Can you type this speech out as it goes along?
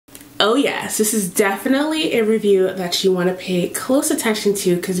Oh yes, this is definitely a review that you want to pay close attention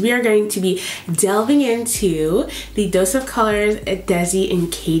to because we are going to be delving into the Dose of Colors Desi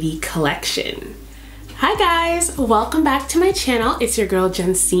and Katy collection. Hi guys, welcome back to my channel. It's your girl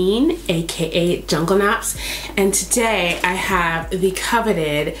Jensine, aka Jungle Naps, and today I have the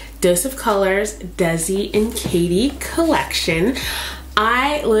coveted Dose of Colors Desi and Katy collection.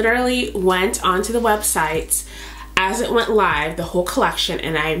 I literally went onto the website as it went live, the whole collection,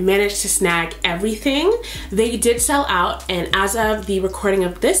 and I managed to snag everything. They did sell out, and as of the recording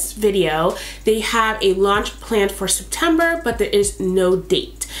of this video, they have a launch planned for September, but there is no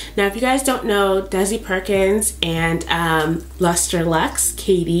date. Now, if you guys don't know, Desi Perkins and Luster Lux,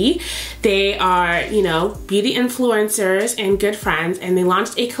 Katy, they are, you know, beauty influencers and good friends, and they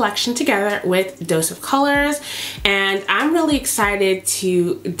launched a collection together with Dose of Colors, and I'm really excited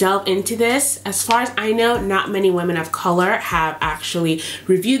to delve into this. As far as I know, not many women of color have actually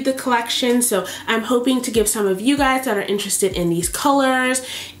reviewed the collection, so I'm hoping to give some of you guys that are interested in these colors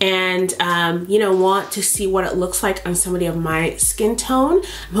and you know, want to see what it looks like on somebody of my skin tone.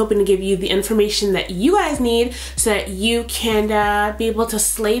 I'm hoping to give you the information that you guys need so that you can be able to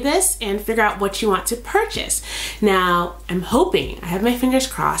slay this and figure out what you want to purchase. Now, I'm hoping, I have my fingers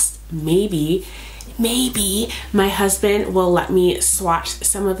crossed, maybe my husband will let me swatch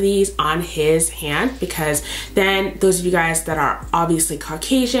some of these on his hand, because then those of you guys that are obviously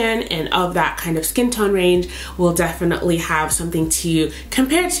Caucasian and of that kind of skin tone range will definitely have something to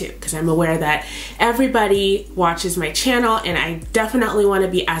compare to, because I'm aware that everybody watches my channel and I definitely want to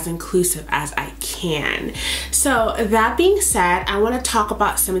be as inclusive as I can. So that being said, I want to talk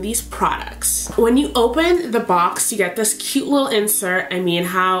about some of these products. When you open the box, you get this cute little insert. I mean,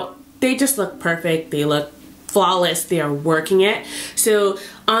 how they just look perfect. They look flawless. They are working it. So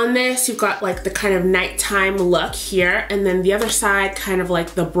on this, you've got like the kind of nighttime look here, and then the other side kind of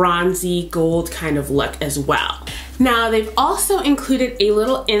like the bronzy gold kind of look as well. Now, they've also included a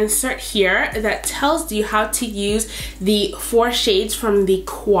little insert here that tells you how to use the 4 shades from the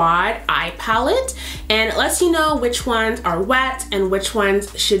Quad Eye Palette, and it lets you know which ones are wet and which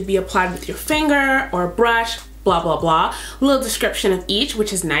ones should be applied with your finger or brush, blah blah blah. A little description of each,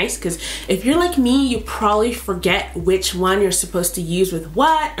 which is nice, because if you're like me, you probably forget which one you're supposed to use with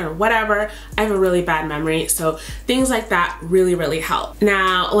what or whatever. I have a really bad memory, so things like that really help.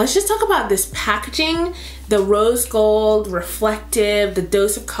 Now, let's just talk about this packaging. The rose gold, reflective, the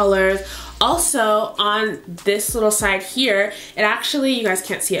Dose of Colors. Also, on this little side here, it actually, you guys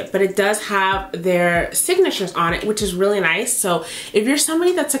can't see it, but it does have their signatures on it, which is really nice. So if you're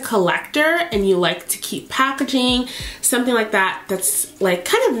somebody that's a collector and you like to keep packaging, something like that, that's like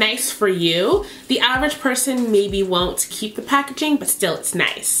kind of nice for you. The average person maybe won't keep the packaging, but still it's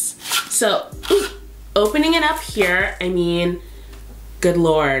nice. So opening it up here, I mean, good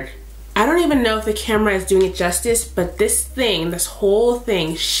Lord. I don't even know if the camera is doing it justice, but this thing, this whole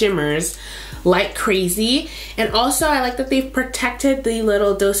thing shimmers like crazy. And also I like that they've protected the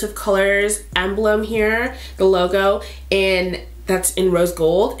little Dose of Colors emblem here, the logo, and that's in rose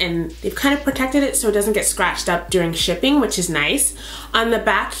gold, and they've kind of protected it so it doesn't get scratched up during shipping, which is nice. On the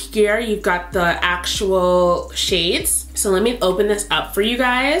back here, you've got the actual shades. So let me open this up for you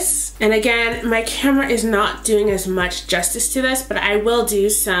guys. And again, my camera is not doing as much justice to this, but I will do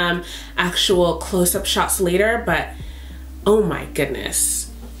some actual close-up shots later. But oh my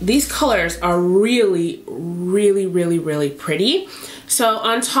goodness, these colors are really pretty. So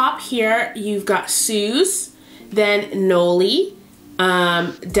on top here, you've got Suze, then Noli.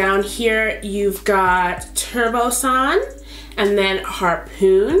 Down here, you've got Turbo-san, and then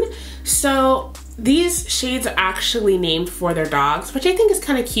Harpoon. So these shades are actually named for their dogs, which I think is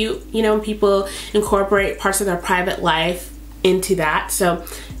kind of cute, you know, when people incorporate parts of their private life into that. So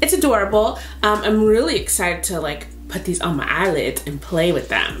it's adorable. I'm really excited to like put these on my eyelids and play with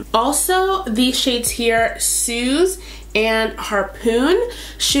them. Also, these shades here, Suze and Harpoon,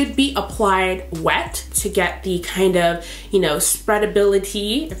 should be applied wet to get the kind of, you know,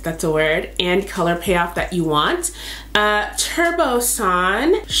 spreadability, if that's a word, and color payoff that you want.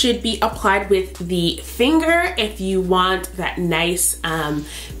 Turbo-san should be applied with the finger if you want that nice,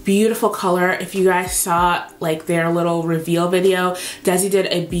 beautiful color. If you guys saw like their little reveal video, Desi did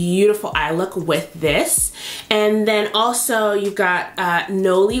a beautiful eye look with this. And then also you've got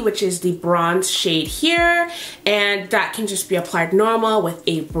Noli, which is the bronze shade here, and that can just be applied normal with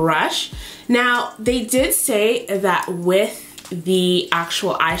a brush. Now, they did say that with the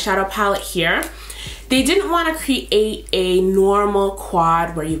actual eyeshadow palette here, they didn't want to create a normal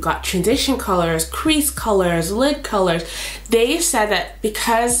quad where you've got transition colors, crease colors, lid colors. They said that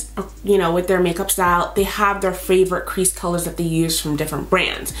because, you know, with their makeup style, they have their favorite crease colors that they use from different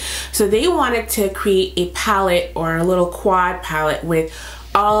brands. So they wanted to create a palette or a little quad palette with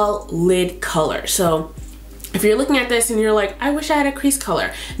all lid colors. So if you're looking at this and you're like, I wish I had a crease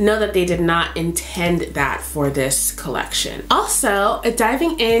color, know that they did not intend that for this collection. Also,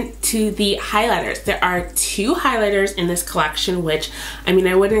 diving into the highlighters, there are 2 highlighters in this collection, which, I mean,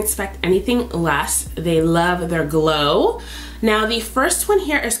 I wouldn't expect anything less. They love their glow. Now, the first one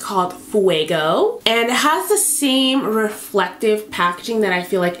here is called Fuego, and it has the same reflective packaging that I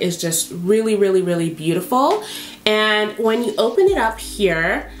feel like is just really, really, really beautiful. And when you open it up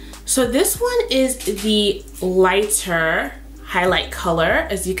here, so this one is the lighter highlight color,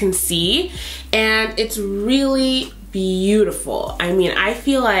 as you can see, and it's really beautiful. I mean, I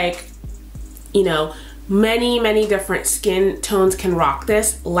feel like, you know, many different skin tones can rock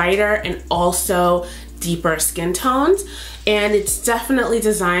this, lighter and also deeper skin tones, and it's definitely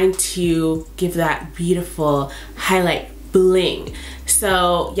designed to give that beautiful highlight bling.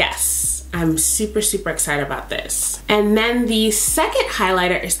 So yes, I'm super excited about this. And then the second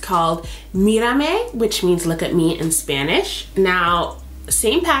highlighter is called Mírame, which means look at me in Spanish. Now,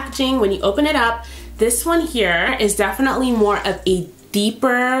 same packaging. When you open it up, this one here is definitely more of a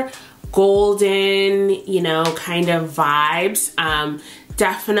deeper golden, you know, kind of vibes.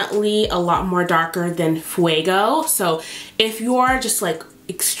 Definitely a lot more darker than Fuego. So if you're just like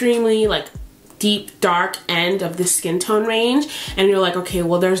extremely like deep dark end of the skin tone range and you're like, okay,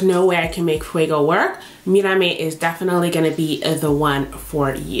 well, there's no way I can make Fuego work, Mírame is definitely gonna be the one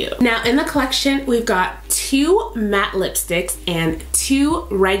for you. Now in the collection, we've got 2 matte lipsticks and 2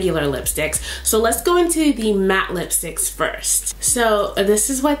 regular lipsticks. So let's go into the matte lipsticks first. So this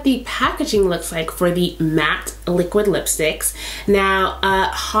is what the packaging looks like for the matte liquid lipsticks. Now,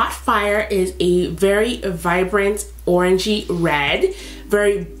 Hot Fire is a very vibrant orangey red,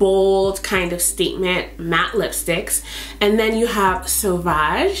 very bold kind of statement matte lipsticks. And then you have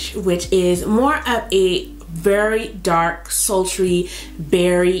Sauvage, which is more of a very dark, sultry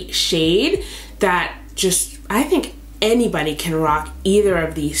berry shade that just, I think anybody can rock either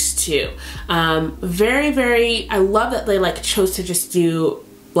of these 2. Very, I love that they like chose to just do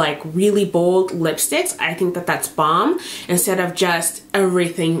like really bold lipsticks. I think that that's bomb instead of just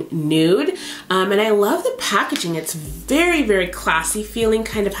everything nude. And I love the packaging. It's very classy feeling,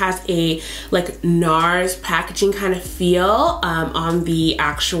 kind of has a like NARS packaging kind of feel on the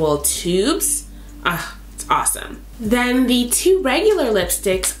actual tubes. It's awesome. Then the 2 regular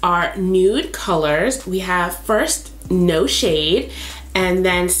lipsticks are nude colors. We have first No Shade, and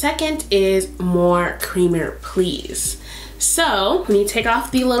then second is More Creamer Please. So when you take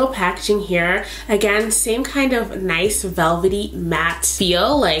off the little packaging here, again, same kind of nice velvety matte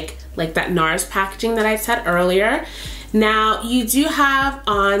feel, like that NARS packaging that I said earlier. Now you do have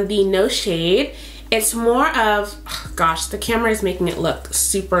on the No Shade, it's more of, oh gosh, the camera is making it look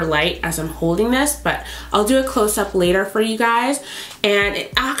super light as I'm holding this, but I'll do a close-up later for you guys. And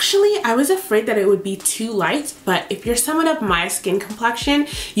it actually, I was afraid that it would be too light, but if you're someone of my skin complexion,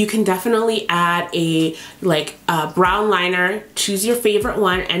 you can definitely add a brown liner, choose your favorite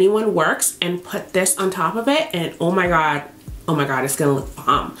one, anyone works, and put this on top of it, and oh my god, it's gonna look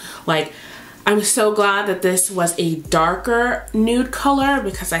bomb. Like, I'm so glad that this was a darker nude color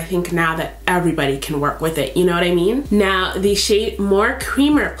because I think now that everybody can work with it, you know what I mean? Now, the shade More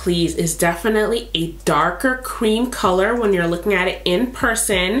Creamer Please is definitely a darker cream color when you're looking at it in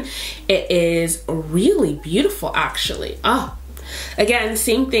person. It is really beautiful, actually. Oh. Again,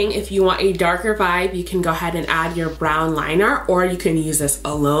 same thing, if you want a darker vibe, you can go ahead and add your brown liner, or you can use this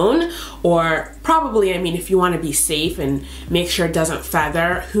alone, or probably, I mean, if you want to be safe and make sure it doesn't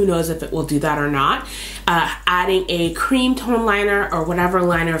feather, who knows if it will do that or not, adding a cream tone liner or whatever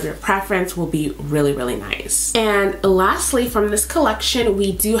liner of your preference will be really nice. And lastly, from this collection,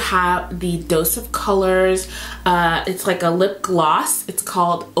 we do have the Dose of Colors. It's like a lip gloss. It's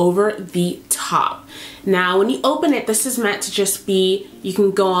called Over the Top. Now, when you open it, this is meant to just be, you can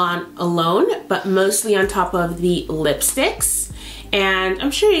go on alone, but mostly on top of the lipsticks. And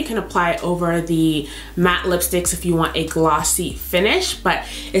I'm sure you can apply it over the matte lipsticks if you want a glossy finish, but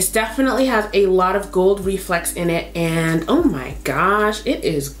it definitely has a lot of gold reflex in it, and oh my gosh, it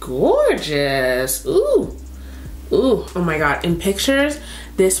is gorgeous. Ooh, oh my god. In pictures,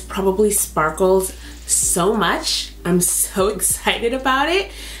 this probably sparkles so much. I'm so excited about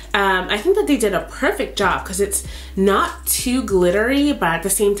it. I think that they did a perfect job because it's not too glittery, but at the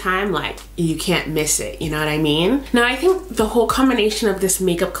same time, like, you can't miss it, you know what I mean? Now, I think the whole combination of this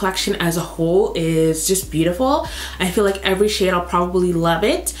makeup collection as a whole is just beautiful. I feel like every shade I'll probably love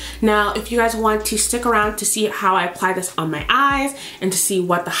it. Now, if you guys want to stick around to see how I apply this on my eyes and to see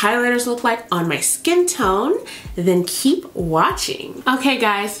what the highlighters look like on my skin tone, then keep watching. Okay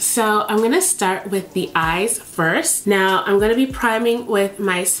guys, so I'm gonna start with the eyes first. Now, I'm gonna be priming with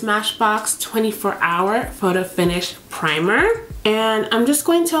my Smashbox 24-hour Photo Finish Primer. And I'm just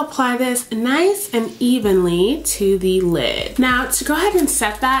going to apply this nice and evenly to the lid. Now, to go ahead and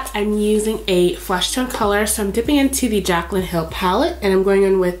set that, I'm using a flesh tone color. So I'm dipping into the Jaclyn Hill palette and I'm going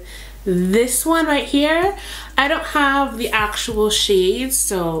in with this one right here. I don't have the actual shades,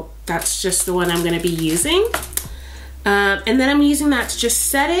 so that's just the one I'm gonna be using. And then I'm using that to just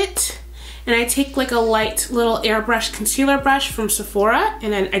set it. And I take like a light little airbrush concealer brush from Sephora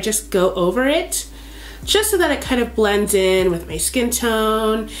and then I just go over it, just so that it kind of blends in with my skin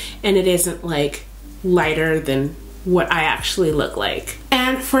tone and it isn't like lighter than what I actually look like.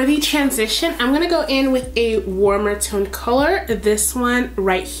 And for the transition, I'm gonna go in with a warmer toned color, this one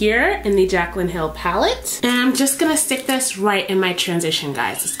right here in the Jaclyn Hill palette. And I'm just gonna stick this right in my transition,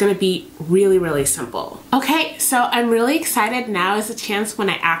 guys. It's gonna be really, really simple. Okay, so I'm really excited. Now is the chance when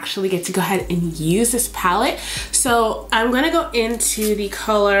I actually get to go ahead and use this palette. So I'm gonna go into the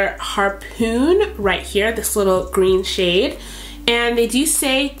color Harpoon right here, this little green shade. And they do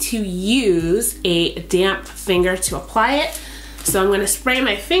say to use a damp finger to apply it. So I'm gonna spray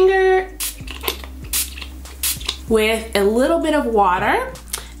my finger with a little bit of water,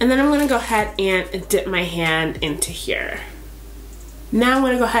 and then I'm gonna go ahead and dip my hand into here. Now I'm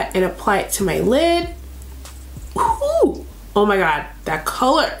gonna go ahead and apply it to my lid. Ooh, oh my God, that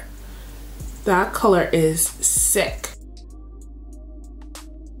color is sick.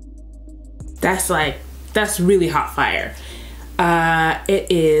 That's really hot fire.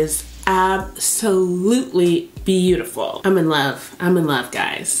 It is absolutely beautiful. I'm in love,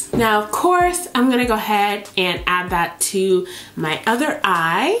 guys. Now, of course, I'm gonna go ahead and add that to my other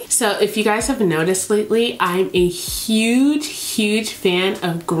eye. So if you guys have noticed lately, I'm a huge fan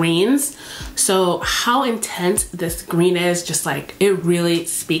of greens. So how intense this green is, just like, it really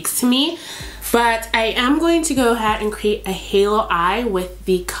speaks to me. But I am going to go ahead and create a halo eye with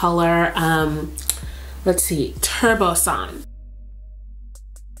the color, let's see, Turbo Sun.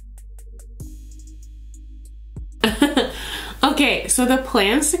 Okay, so the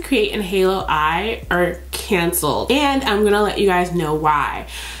plans to create an halo eye are canceled, and I'm gonna let you guys know why.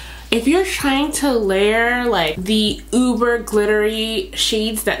 If you're trying to layer like the uber glittery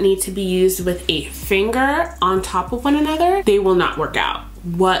shades that need to be used with a finger on top of one another, they will not work out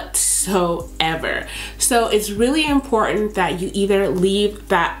whatsoever. So it's really important that you either leave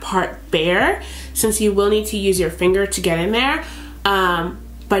that part bare, since you will need to use your finger to get in there,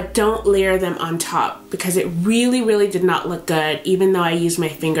 but don't layer them on top, because it really did not look good. Even though I used my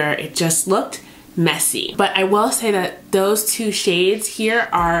finger, it just looked messy. But I will say that those two shades here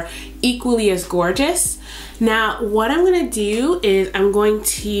are equally as gorgeous. Now, what I'm gonna do is I'm going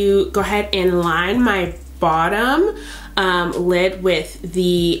to go ahead and line my bottom lid with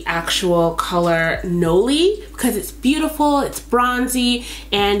the actual color Noli, because it's beautiful, it's bronzy,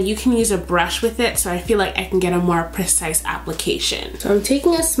 and you can use a brush with it, so I feel like I can get a more precise application. So I'm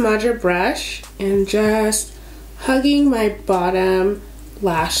taking a smudger brush and just hugging my bottom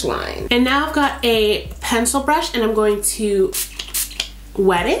lash line. And now I've got a pencil brush and I'm going to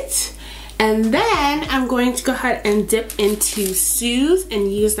wet it. And then I'm going to go ahead and dip into Soothe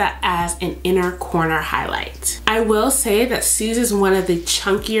and use that as an inner corner highlight. I will say that Soothe is one of the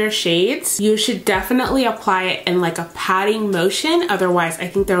chunkier shades. You should definitely apply it in like a patting motion, otherwise I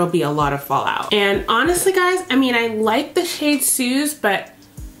think there will be a lot of fallout. And honestly guys, I mean, I like the shade Soothe, but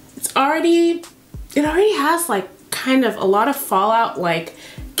it already has like kind of a lot of fallout like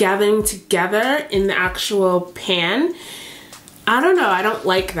gathering together in the actual pan. I don't know, I don't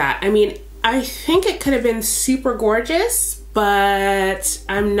like that. I mean, I think it could have been super gorgeous, but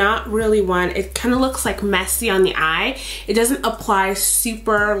I'm not really one. It kind of looks like messy on the eye. It doesn't apply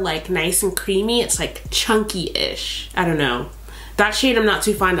super like nice and creamy. It's like chunky-ish. I don't know. That shade I'm not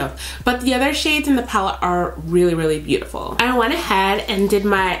too fond of. But the other shades in the palette are really beautiful. I went ahead and did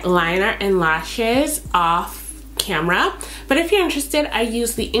my liner and lashes off camera, but if you're interested, I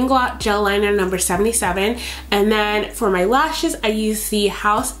use the Inglot Gel Liner number 77, and then for my lashes I use the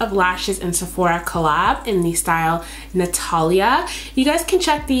House of Lashes and Sephora collab in the style Natalia. You guys can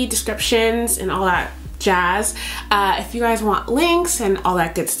check the descriptions and all that jazz if you guys want links and all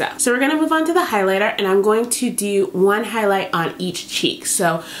that good stuff. So we're gonna move on to the highlighter, and I'm going to do one highlight on each cheek.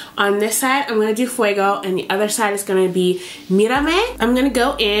 So on this side, I'm gonna do Fuego, and the other side is gonna be Mírame. I'm gonna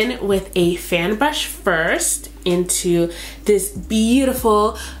go in with a fan brush first into this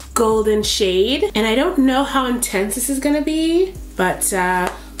beautiful golden shade. And I don't know how intense this is gonna be, but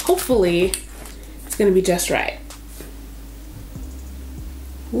hopefully it's gonna be just right.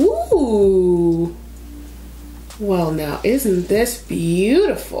 Ooh. Well, now isn't this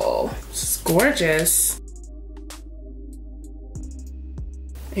beautiful? This is gorgeous.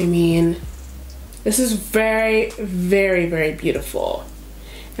 I mean, this is very, very, very beautiful.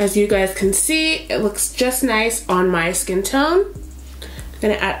 As you guys can see, it looks just nice on my skin tone. I'm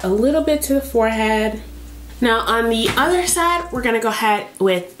gonna add a little bit to the forehead. Now on the other side, we're gonna go ahead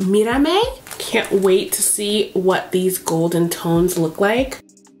with Mírame. Can't wait to see what these golden tones look like.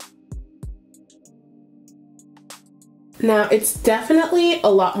 Now it's definitely a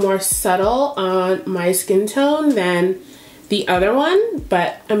lot more subtle on my skin tone than the other one,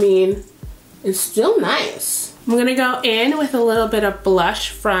 but I mean, it's still nice. I'm gonna go in with a little bit of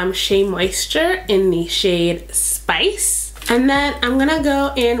blush from Shea Moisture in the shade Spice. And then I'm gonna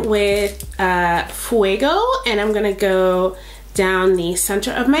go in with Fuego, and I'm gonna go down the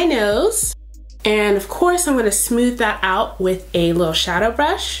center of my nose. And of course, I'm gonna smooth that out with a little shadow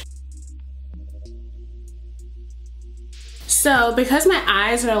brush. So because my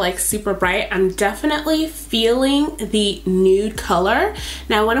eyes are like super bright, I'm definitely feeling the nude color.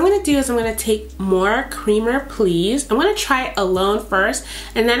 Now what I'm gonna do is I'm gonna take more Creamer Please. I'm gonna try it alone first,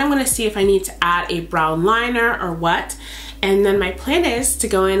 and then I'm gonna see if I need to add a brown liner or what. And then my plan is to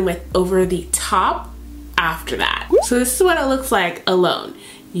go in with Over the Top after that. So this is what it looks like alone.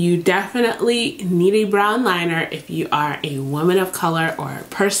 You definitely need a brown liner if you are a woman of color or a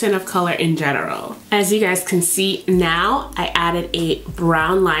person of color in general. As you guys can see now, I added a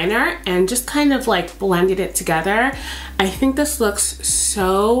brown liner and just kind of like blended it together. I think this looks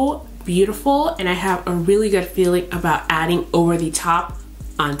so beautiful, and I have a really good feeling about adding Over the Top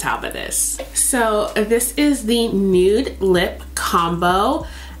on top of this. So this is the nude lip combo.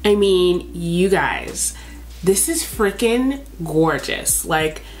 I mean, you guys, this is freaking gorgeous.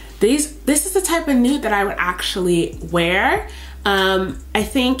 Like this is the type of nude that I would actually wear. I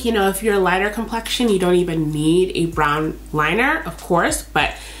think, you know, if you're a lighter complexion, you don't even need a brown liner, of course,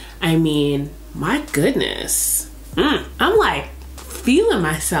 but I mean, my goodness. I'm like feeling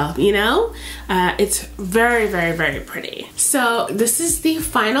myself, you know? It's very, very, very pretty. So this is the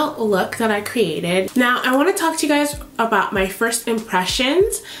final look that I created. Now I want to talk to you guys about my first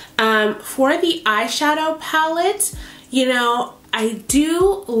impressions. For the eyeshadow palette, you know, I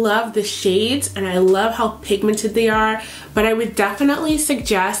do love the shades and I love how pigmented they are, but I would definitely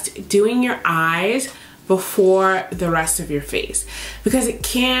suggest doing your eyes before the rest of your face, because it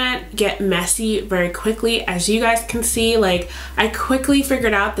can get messy very quickly. As you guys can see, like I quickly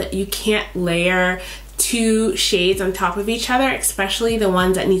figured out that you can't layer two shades on top of each other, especially the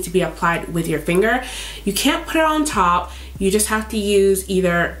ones that need to be applied with your finger. You can't put it on top. You just have to use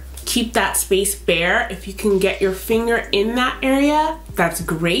either keep that space bare. If you can get your finger in that area, that's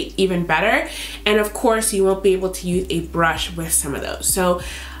great, even better. And of course, you won't be able to use a brush with some of those. So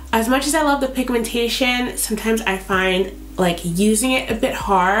as much as I love the pigmentation, sometimes I find like using it a bit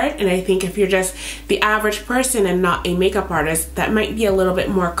hard, and I think if you're just the average person and not a makeup artist, that might be a little bit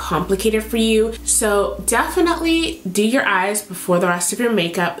more complicated for you. So definitely do your eyes before the rest of your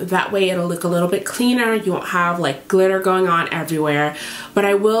makeup. That way it'll look a little bit cleaner. You won't have like glitter going on everywhere. But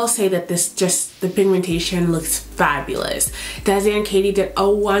I will say that the pigmentation looks fabulous. Desi and Katy did a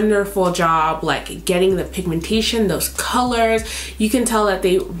wonderful job like getting the pigmentation, those colors. You can tell that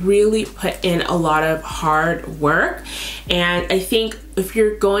they really put in a lot of hard work. And I think if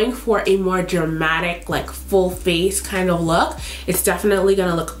you're going for a more dramatic, like full face kind of look, it's definitely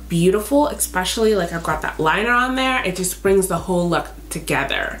gonna look beautiful, especially like I've got that liner on there. It just brings the whole look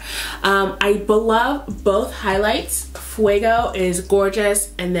together. I love both highlights. Fuego is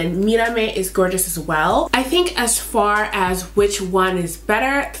gorgeous, and then Mírame is gorgeous as well. I think as far as which one is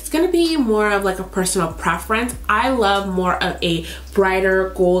better, it's gonna be more of like a personal preference. I love more of a brighter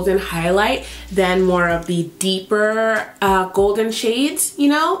golden highlight than more of the deeper golden shades, you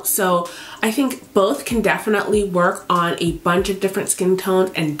know? So I think both can definitely work on a bunch of different skin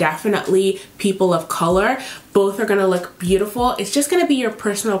tones, and definitely people of color. Both are gonna look beautiful. It's just gonna be your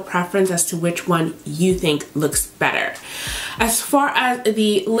personal preference as to which one you think looks better. As far as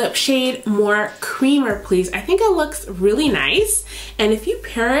the lip shade, more Creamer Please, I think it looks really nice. And if you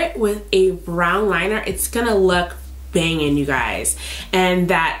pair it with a brown liner, it's gonna look banging, you guys. And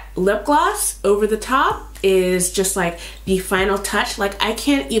that lip gloss over the top is just like the final touch. Like, I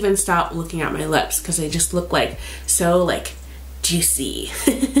can't even stop looking at my lips because they just look like so like juicy.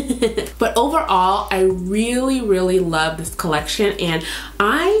 But overall, I really love this collection, and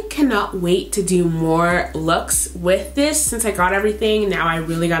I cannot wait to do more looks with this. Since I got everything, now I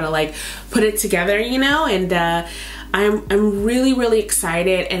really gotta like put it together, you know. And I'm really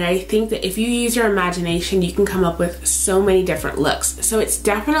excited, and I think that if you use your imagination, you can come up with so many different looks. So it's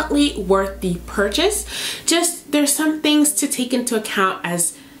definitely worth the purchase. Just there's some things to take into account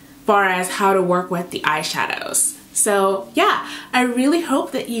as far as how to work with the eyeshadows. So yeah, I really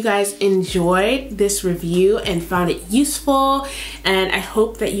hope that you guys enjoyed this review and found it useful, and I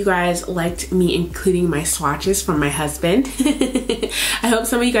hope that you guys liked me including my swatches from my husband. I hope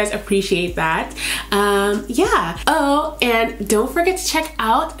some of you guys appreciate that. Yeah. Oh, and don't forget to check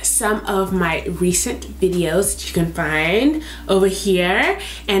out some of my recent videos that you can find over here.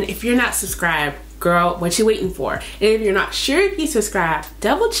 And if you're not subscribed, girl, what you waiting for? And if you're not sure if you subscribe,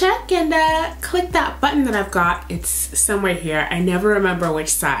 double check and click that button that I've got. It's somewhere here. I never remember which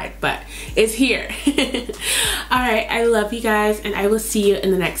side, but it's here. All right, I love you guys, and I will see you in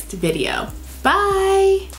the next video. Bye.